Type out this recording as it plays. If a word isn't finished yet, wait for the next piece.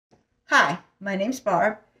Hi, my name's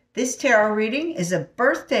Barb. This tarot reading is a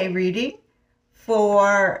birthday reading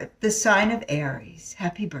for the sign of Aries.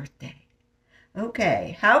 Happy birthday.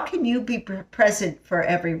 Okay, how can you be present for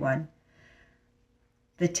everyone?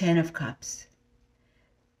 The Ten of Cups.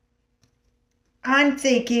 I'm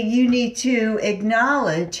thinking you need to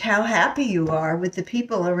acknowledge how happy you are with the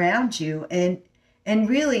people around you and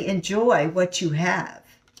really enjoy what you have.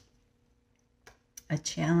 A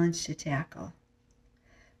challenge to tackle.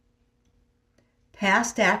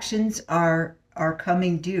 Past actions are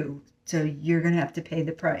coming due, so you're going to have to pay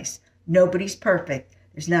the price. Nobody's perfect.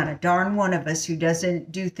 There's not a darn one of us who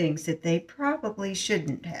doesn't do things that they probably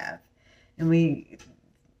shouldn't have. And we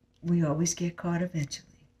always get caught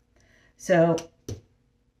eventually. So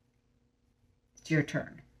it's your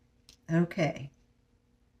turn. Okay.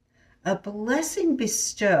 A blessing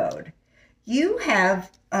bestowed. You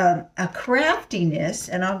have a craftiness,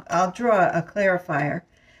 and I'll draw a clarifier,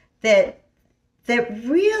 that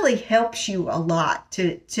really helps you a lot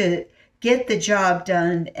to get the job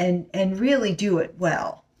done and really do it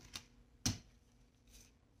well.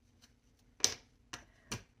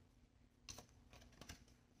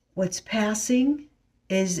 What's passing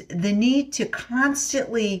is the need to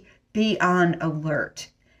constantly be on alert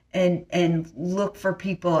and look for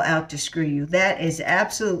people out to screw you. That is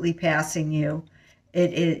absolutely passing you.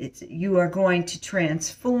 You are going to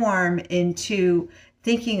transform into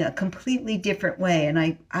thinking a completely different way.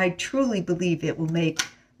 And I truly believe it will make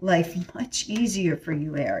life much easier for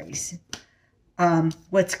you, Aries.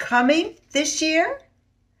 What's coming this year?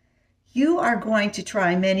 You are going to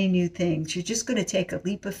try many new things. You're just going to take a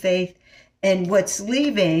leap of faith. And what's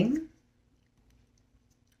leaving,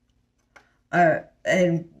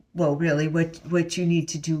 really what you need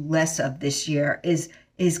to do less of this year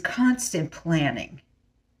is constant planning.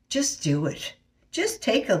 Just do it. Just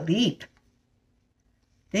take a leap.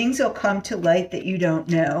 Things will come to light that you don't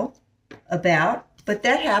know about, but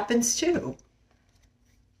that happens too.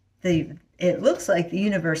 It looks like the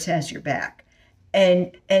universe has your back.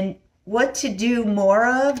 And what to do more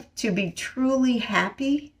of to be truly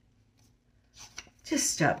happy?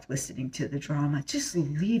 Just stop listening to the drama. Just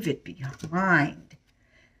leave it behind.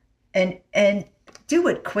 And do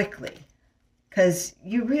it quickly, because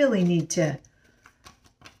you really need to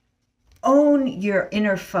own your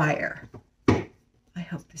inner fire. I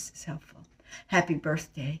hope this is helpful. Happy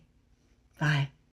birthday. Bye.